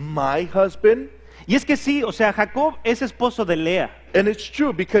away my husband? Y es que sí, o sea, Jacob es esposo de Lea, And it's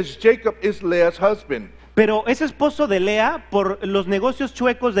true because Jacob is Leah's husband. pero es esposo de Lea por los negocios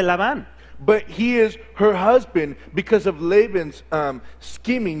chuecos de Labán. But he is her husband because of Laban's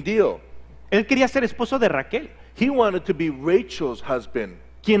scheming deal. Él quería ser esposo de Raquel. He wanted to be Rachel's husband.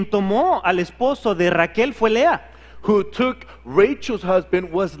 Quien tomó al esposo de Raquel fue Lea. Who took Rachel's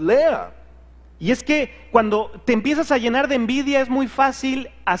husband was Leah. Y es que cuando te empiezas a llenar de envidia es muy fácil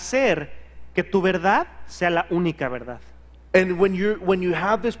hacer que tu verdad sea la única verdad. And when you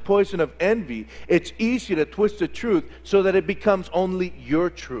have this poison of envy, it's easy to twist the truth so that it becomes only your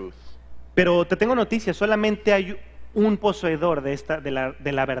truth. Pero te tengo noticias, solamente hay un poseedor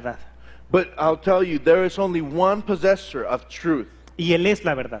de la verdad. But I'll tell you, there is only one possessor of truth, Y él es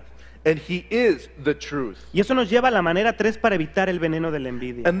la verdad. and he is the truth. Y eso nos lleva a la manera 3 para evitar el veneno de la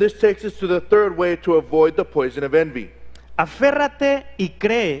envidia. And this takes us to the third way to avoid the poison of envy. Aférrate y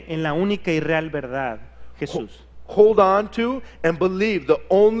cree en la única y real verdad, Jesús. Hold on to and believe the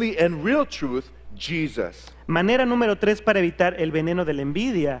only and real truth, Jesus. Manera número 3 para evitar el veneno de la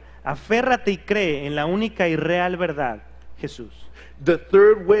envidia. Aférrate y cree en la única y real verdad, Jesús. The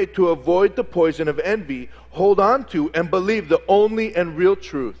third way to avoid the poison of envy, hold on to and believe the only and real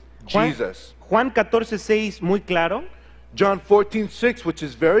truth, Jesus. Juan 14:6, muy claro. John 14:6, which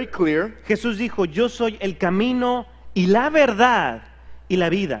is very clear. Jesús dijo, yo soy el camino y la verdad y la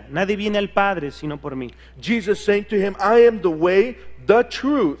vida. Nadie viene al Padre sino por mí. Jesus saying to him, I am the way, the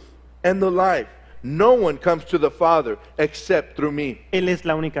truth, and the life. No one comes to the Father except through me. Él es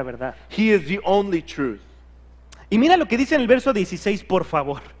la única verdad. He is the only truth. Y mira lo que dice en el verso 16, por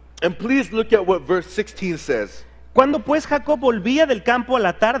favor. And please look at what verse 16 says. Cuando pues Jacob volvía del campo a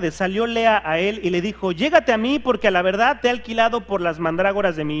la tarde, salió Lea a él y le dijo, llégate a mí porque a la verdad te he alquilado por las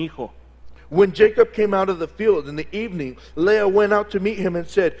mandrágoras de mi hijo. When Jacob came out of the field in the evening, Leah went out to meet him and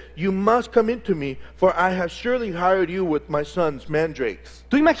said, you must come into me, for I have surely hired you with my son's mandrakes.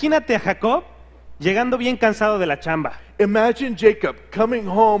 Tú imagínate a Jacob llegando bien cansado de la chamba. Imagine Jacob coming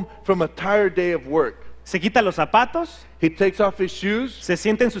home from a tired day of work. Se quita los zapatos, He takes off his shoes, se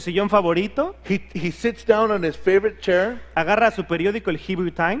sienta en su sillón favorito, he sits down on his favorite chair, agarra su periódico, el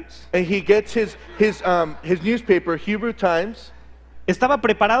Hebrew Times. and he gets his newspaper, Hebrew Times. Estaba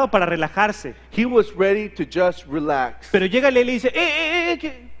preparado para relajarse, He was ready to just relax. pero llega Lea y le dice,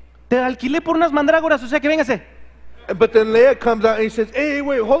 que te alquilé por unas mandrágoras, o sea que véngase. But then Leah comes out and he says, hey,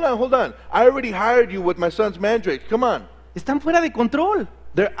 wait, hold on. I already hired you with my son's mandrakes. Come on. Están fuera de control.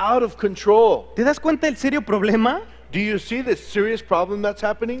 They're out of control. ¿Te das cuenta del serio problema? Do you see this serious problem that's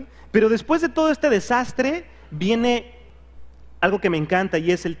happening? Pero después de todo este desastre, viene algo que me encanta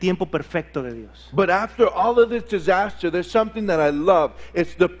y es el tiempo perfecto de Dios. But after all of this disaster, there's something that I love.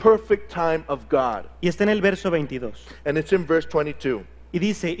 It's the perfect time of God. Y está en el verso 22. And it's in verse 22. Y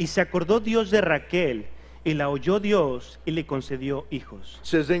dice, y se acordó Dios de Raquel, y la oyó Dios, y le concedió hijos. It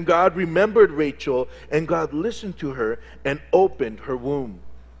says, and God remembered Rachel, and God listened to her and opened her womb.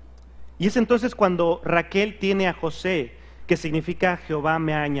 Y es entonces cuando Raquel tiene a José, que significa Jehová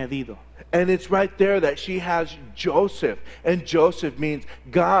me ha añadido. And it's right there that she has Joseph. And Joseph means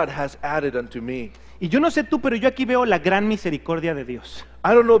God has added unto me. Y yo no sé tú, pero yo aquí veo la gran misericordia de Dios.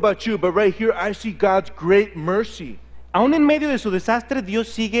 I don't know about you, but right here I see God's great mercy. Aún en medio de su desastre, Dios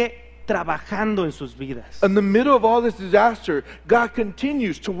sigue trabajando en sus vidas. In the middle of all this disaster, God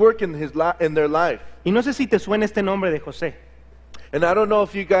continues to work in their life. Y no sé si te suena este nombre de José. And I don't know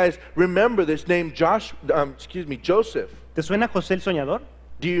if you guys remember this name, Joseph. ¿Te suena José el soñador?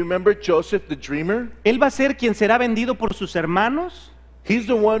 Do you remember Joseph the dreamer? Él va a ser quien será vendido por sus hermanos He's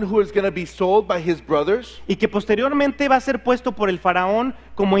the one who is going to be sold by his brothers. y que posteriormente va a ser puesto por el faraón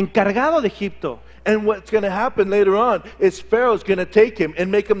como encargado de Egipto. And what's going to happen later on is Pharaoh's going to take him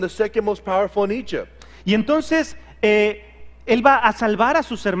and make him the second most powerful in Egypt. Y entonces él va a salvar a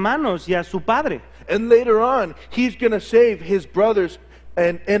sus hermanos y a su padre. And later on, he's going to save his brothers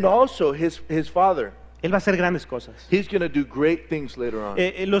and also his father. Él va a hacer grandes cosas. He's going to do great things later on.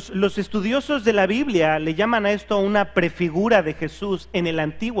 Los estudiosos de la Biblia le llaman a esto una prefigura de Jesús en el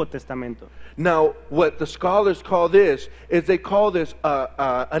Antiguo Testamento. Now, what the scholars call this is they call this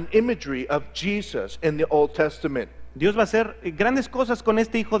an imagery of Jesus in the Old Testament. Dios va a hacer grandes cosas con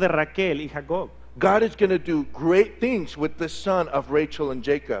este hijo de Raquel y Jacob. God is going to do great things with the son of Rachel and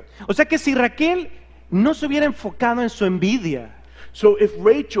Jacob. O sea que si Raquel no se hubiera enfocado en su envidia, So if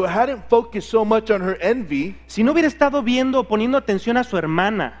Rachel hadn't focused so much on her envy, si no hubiera estado viendo o poniendo atención a su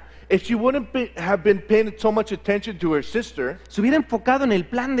hermana, if she wouldn't have been paying so much attention to her sister, se hubiera enfocado en el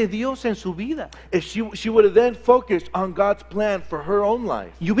plan de Dios en su vida if she would have then focused on God's plan for her own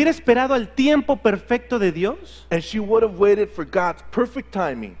life, y hubiera esperado al tiempo perfecto de Dios, and she would have waited for God's perfect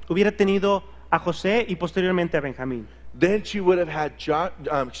timing, hubiera tenido a José y posteriormente a Benjamín. then she would have had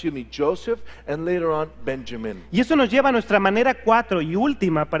Joseph and later on Benjamin. Y eso nos lleva a nuestra manera 4 y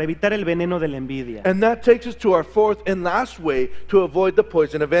última para evitar el veneno de la envidia. And that takes us to our fourth and last way to avoid the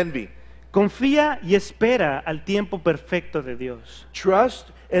poison of envy. Confía y espera al tiempo perfecto de Dios. Trust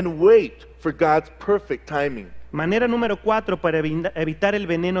and wait for God's perfect timing. Manera número 4 para evitar el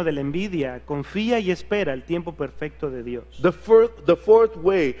veneno de la envidia. Confía y espera el tiempo perfecto de Dios. The fourth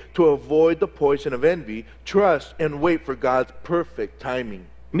way to avoid the poison of envy, trust and wait for God's perfect timing.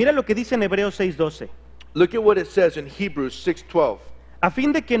 Mira lo que dice en Hebreos 6:12. Look at what it says in Hebrews 6:12. A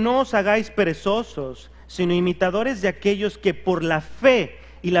fin de que no os hagáis perezosos, sino imitadores de aquellos que por la fe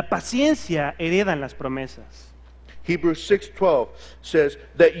y la paciencia heredan las promesas. Hebrews 6:12 says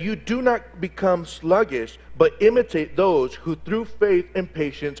that you do not become sluggish, but imitate those who through faith and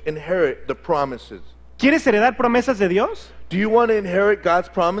patience inherit the promises. ¿Quieres heredar promesas de Dios? Do you want to inherit God's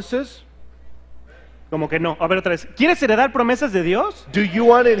promises? Como que no. A ver otra vez. ¿Quieres heredar promesas de Dios? Do you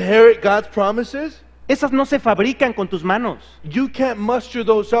want to inherit God's promises? Esas no se fabrican con tus manos. You can't muster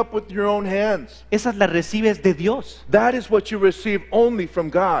those up with your own hands. Esas las recibes de Dios. That is what you receive only from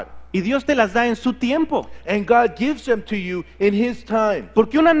God. Y Dios te las da en su tiempo. And God gives them to you in His time.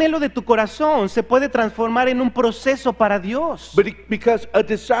 Porque un anhelo de tu corazón se puede transformar en un proceso para Dios. Because a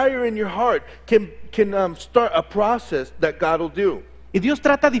desire in your heart can start a process that God will do. Y Dios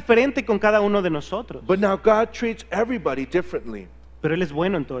trata diferente con cada uno de nosotros. But now God treats everybody differently. Pero Él es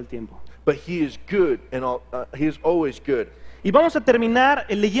bueno en todo el tiempo. But He is good and He is always good. Y vamos a terminar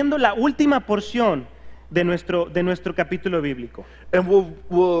leyendo la última porción de nuestro capítulo bíblico. And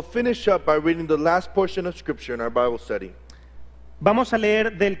we'll finish up by reading the last portion of Scripture in our Bible study. Vamos a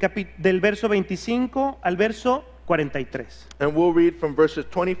leer del verso 25 al verso 43. And we'll read from verses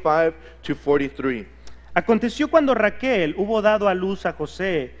 25 to 43. Aconteció cuando Raquel hubo dado a luz a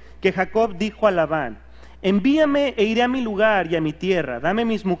José, que Jacob dijo a Labán: envíame e iré a mi lugar y a mi tierra, dame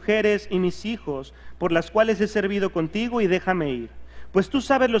mis mujeres y mis hijos, por las cuales he servido contigo, y déjame ir. Pues tú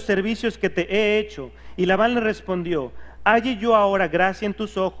sabes los servicios que te he hecho. Y Labán le respondió: halle yo ahora gracia en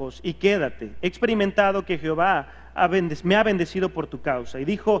tus ojos y quédate. He experimentado que Jehová me ha bendecido por tu causa. Y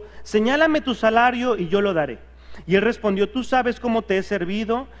dijo: señálame tu salario y yo lo daré. Y él respondió: tú sabes cómo te he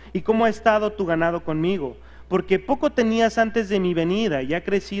servido y cómo ha estado tu ganado conmigo, porque poco tenías antes de mi venida y ha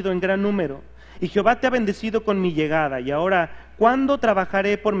crecido en gran número. Y Jehová te ha bendecido con mi llegada. Y ahora, ¿cuándo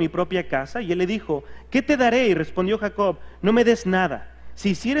trabajaré por mi propia casa? Y él le dijo: ¿qué te daré? Y respondió Jacob: no me des nada. Si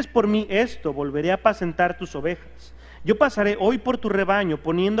hicieres por mí esto, volveré a apacentar tus ovejas. Yo pasaré hoy por tu rebaño,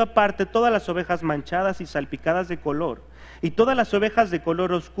 poniendo aparte todas las ovejas manchadas y salpicadas de color, y todas las ovejas de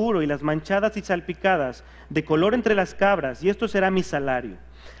color oscuro, y las manchadas y salpicadas de color entre las cabras, y esto será mi salario.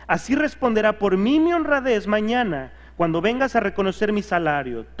 Así responderá por mí mi honradez mañana, cuando vengas a reconocer mi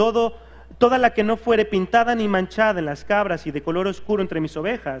salario. Toda la que no fuere pintada ni manchada en las cabras y de color oscuro entre mis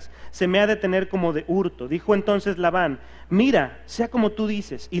ovejas, se me ha de tener como de hurto. Dijo entonces Labán: mira, sea como tú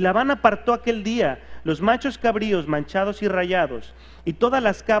dices. Y Labán apartó aquel día los machos cabríos manchados y rayados, y todas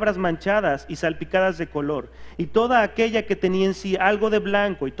las cabras manchadas y salpicadas de color, y toda aquella que tenía en sí algo de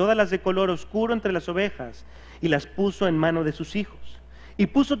blanco, y todas las de color oscuro entre las ovejas, y las puso en mano de sus hijos. Y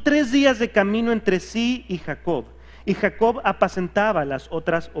puso 3 días de camino entre sí y Jacob. Y Jacob apacentaba las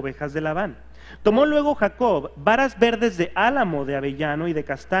otras ovejas de Labán. Tomó luego Jacob varas verdes de álamo, de avellano y de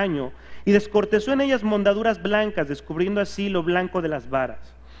castaño, y descortezó en ellas mondaduras blancas, descubriendo así lo blanco de las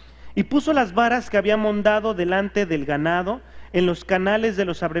varas. Y puso las varas que había mondado delante del ganado en los canales de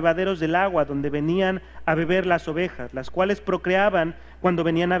los abrevaderos del agua donde venían a beber las ovejas, las cuales procreaban cuando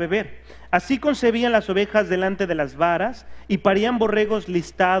venían a beber. Así concebían las ovejas delante de las varas y parían borregos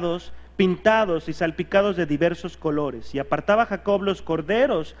listados, pintados y salpicados de diversos colores. Y apartaba Jacob los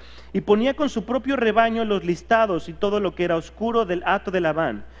corderos y ponía con su propio rebaño los listados y todo lo que era oscuro del hato de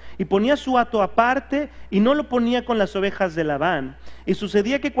Labán. Y ponía su hato aparte y no lo ponía con las ovejas de Labán. Y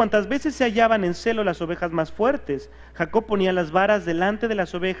sucedía que cuantas veces se hallaban en celo las ovejas más fuertes, Jacob ponía las varas delante de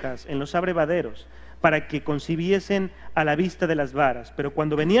las ovejas en los abrevaderos, para que concibiesen a la vista de las varas. Pero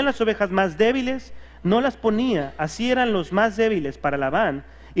cuando venían las ovejas más débiles, no las ponía. Así eran los más débiles para Labán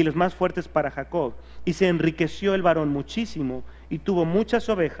y los más fuertes para Jacob. Y se enriqueció el varón muchísimo, y tuvo muchas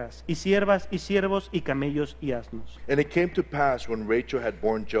ovejas, y siervas, y siervos, y camellos, y asnos. And it came to pass when Rachel had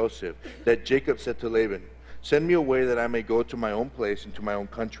borne Joseph, that Jacob said to Laban, Send me away that I may go to my own place and to my own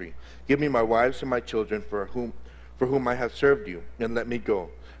country. Give me my wives and my children for whom I have served you, and let me go.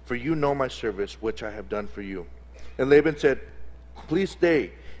 For you know my service which I have done for you. And Laban said, Please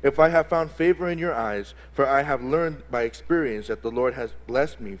stay, if I have found favor in your eyes, for I have learned by experience that the Lord has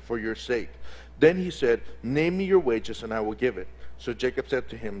blessed me for your sake. Then he said, Name me your wages, and I will give it. So Jacob said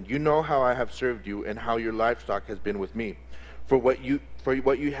to him, You know how I have served you, and how your livestock has been with me. For what you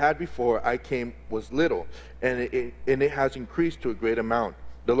had before I came was little, and it has increased to a great amount.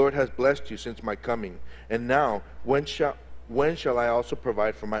 The Lord has blessed you since my coming. And now, when shall I also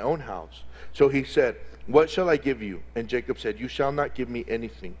provide for my own house? So he said, What shall I give you? And Jacob said, You shall not give me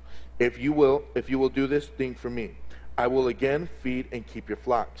anything. If you will do this thing for me, I will again feed and keep your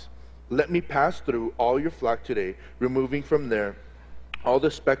flocks. Let me pass through all your flock today, removing from there all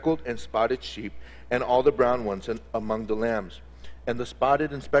the speckled and spotted sheep, and all the brown ones among the lambs, and the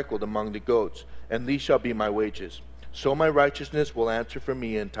spotted and speckled among the goats, and these shall be my wages. So my righteousness will answer for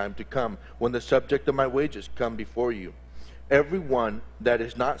me in time to come, when the subject of my wages come before you. Every one that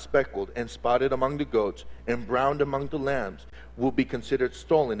is not speckled and spotted among the goats, and browned among the lambs, will be considered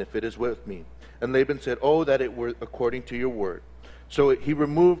stolen if it is with me. And Laban said, Oh, that it were according to your word. So he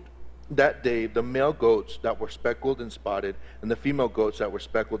removed that day the male goats that were speckled and spotted, and the female goats that were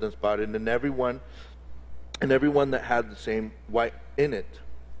speckled and spotted, and everyone that had the same white in it,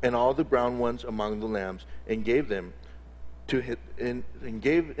 and all the brown ones among the lambs, and gave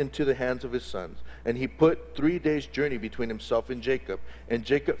into the hands of his sons. And he put 3 days' journey between himself and Jacob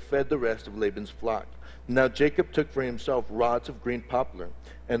fed the rest of Laban's flock. Now Jacob took for himself rods of green poplar,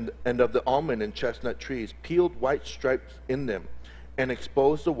 and of the almond and chestnut trees, peeled white stripes in them, and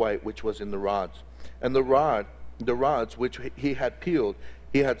exposed the white which was in the rods. And the rods which he had peeled,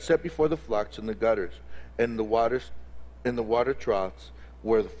 he had set before the flocks in the gutters, and the water troughs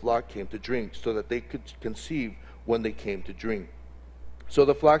where the flock came to drink, so that they could conceive when they came to drink. So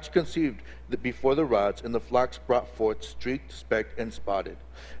the flocks conceived before the rods, and the flocks brought forth streaked, specked, and spotted.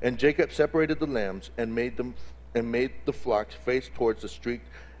 And Jacob separated the lambs, and made the flocks face towards the streaked,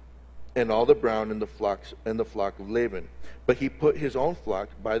 and all the brown in the flock of Laban. But he put his own flock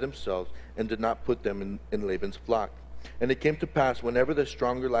by themselves, and did not put them in Laban's flock. And it came to pass, whenever the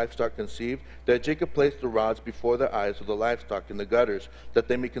stronger livestock conceived, that Jacob placed the rods before the eyes of the livestock in the gutters, that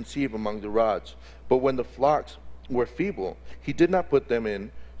they may conceive among the rods. But when the flocks were feeble, he did not put them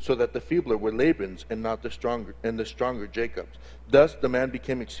in, so that the feebler were Laban's, and not the stronger Jacob's. Thus the man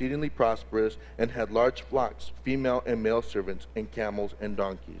became exceedingly prosperous, and had large flocks, female and male servants, and camels and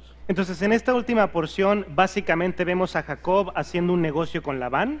donkeys. Entonces, en esta última porción, básicamente vemos a Jacob haciendo un negocio con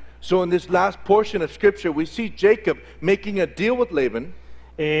Labán. So in this last portion of scripture, we see Jacob making a deal with Laban.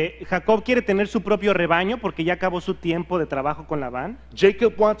 Jacob quiere tener su propio rebaño porque ya acabó su tiempo de trabajo con Labán.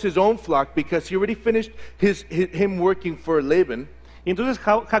 Jacob wants his own flock because he already finished him working for Laban. Y entonces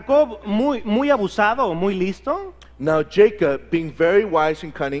Jacob, muy abusado o muy listo, Now Jacob, being very wise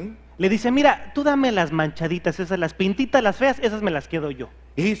and cunning, le dice, mira, tú dame las manchaditas esas, las pintitas, las feas, esas me las quedo yo.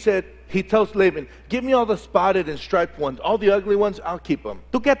 he tells Laban, give me all the spotted and striped ones, all the ugly ones, I'll keep them.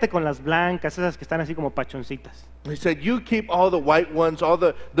 Tú quédate con las blancas, esas que están así como pachoncitas. He said, you keep all the white ones, all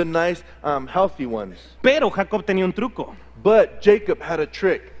the nice, healthy ones. Pero Jacob tenía un truco. But Jacob had a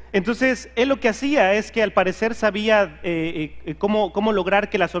trick. Entonces, él lo que hacía es que al parecer sabía cómo lograr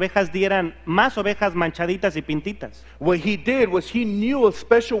que las ovejas dieran más ovejas manchaditas y pintitas. What he did was he knew a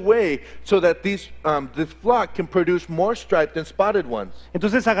special way so that this flock can produce more striped and spotted ones.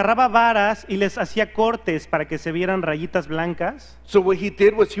 Entonces agarraba varas y les hacía cortes para que se vieran rayitas blancas. So what he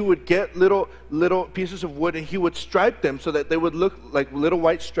did was he would get little pieces of wood and he would stripe them so that they would look like little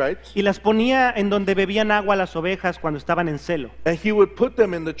white stripes. Y las ponía en donde bebían agua las ovejas cuando estaban en celo. And he would put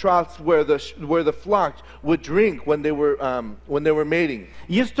them in the troughs where the flocks would drink when they were mating.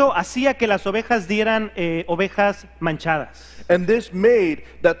 Y esto hacía que las ovejas dieran ovejas manchadas. And this made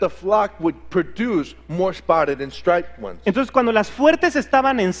that the flock would produce more spotted and striped ones. Entonces cuando las fuertes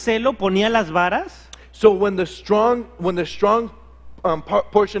estaban en celo, ponía las varas. So when the strong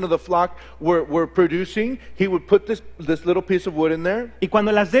portion of the flock were producing, he would put this little piece of wood in there. Y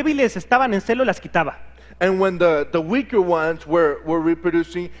cuando las débiles estaban en celo, las quitaba. And when the weaker ones were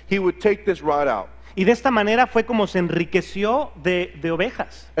reproducing, he would take this rod out. Y de esta manera fue como se enriqueció de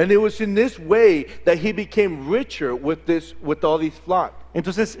ovejas. And it was in this way that he became richer with all these flocks.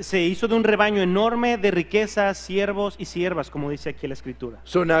 Entonces se hizo de un rebaño enorme de riquezas, siervos y siervas, como dice aquí la escritura.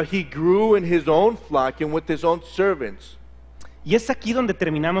 So now he grew in his own flock and with his own servants. Y es aquí donde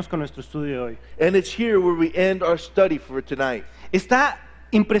terminamos con nuestro estudio de hoy. And it's here where we end our study for tonight. Está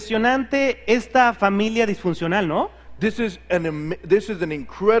impresionante esta familia disfuncional, ¿no? This is an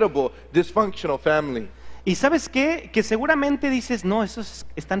incredible dysfunctional family. Y ¿sabes qué? Que seguramente dices, no, esos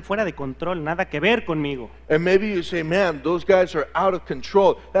están fuera de control, nada que ver conmigo. And maybe you say, man, those guys are out of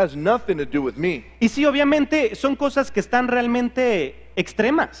control. That has nothing to do with me. Y sí, obviamente son cosas que están realmente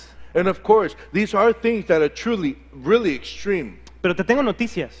extremas. And of course, these are things that are truly, really extreme. Pero te tengo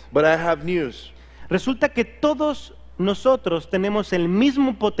noticias. But I have news. Resulta que todos nosotros tenemos el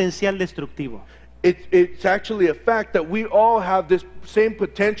mismo potencial destructivo. It's actually a fact that we all have this same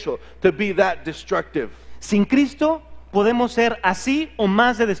potential to be that destructive. Sin Cristo podemos ser así o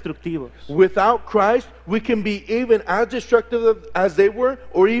más de destructivos. Without Christ, we can be even as destructive as they were,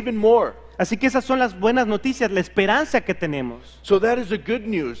 or even more. Así que esas son las buenas noticias, la esperanza que tenemos. So that is the good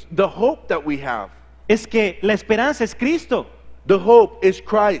news, the hope that we have. Es que la esperanza es Cristo, The hope is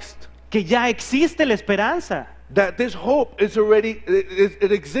Christ. que ya existe la esperanza, That this hope is already,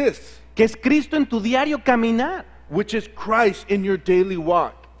 it exists, que es Cristo en tu diario caminar. which is Christ in your daily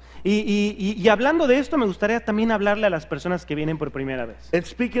walk. Y hablando de esto, me gustaría también hablarle a las personas que vienen por primera vez. And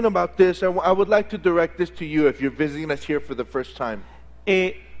speaking about this, I would like to direct this to you if you're visiting us here for the first time.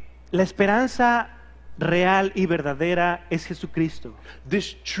 La esperanza real y verdadera es Jesucristo.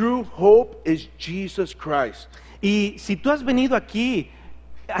 This true hope is Jesus Christ. Y si tú has venido aquí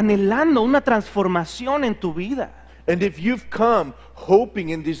anhelando una transformación en tu vida, And if you've come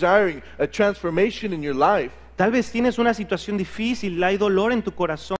hoping and desiring a transformation in your life, tal vez tienes una situación difícil, hay dolor en tu corazón.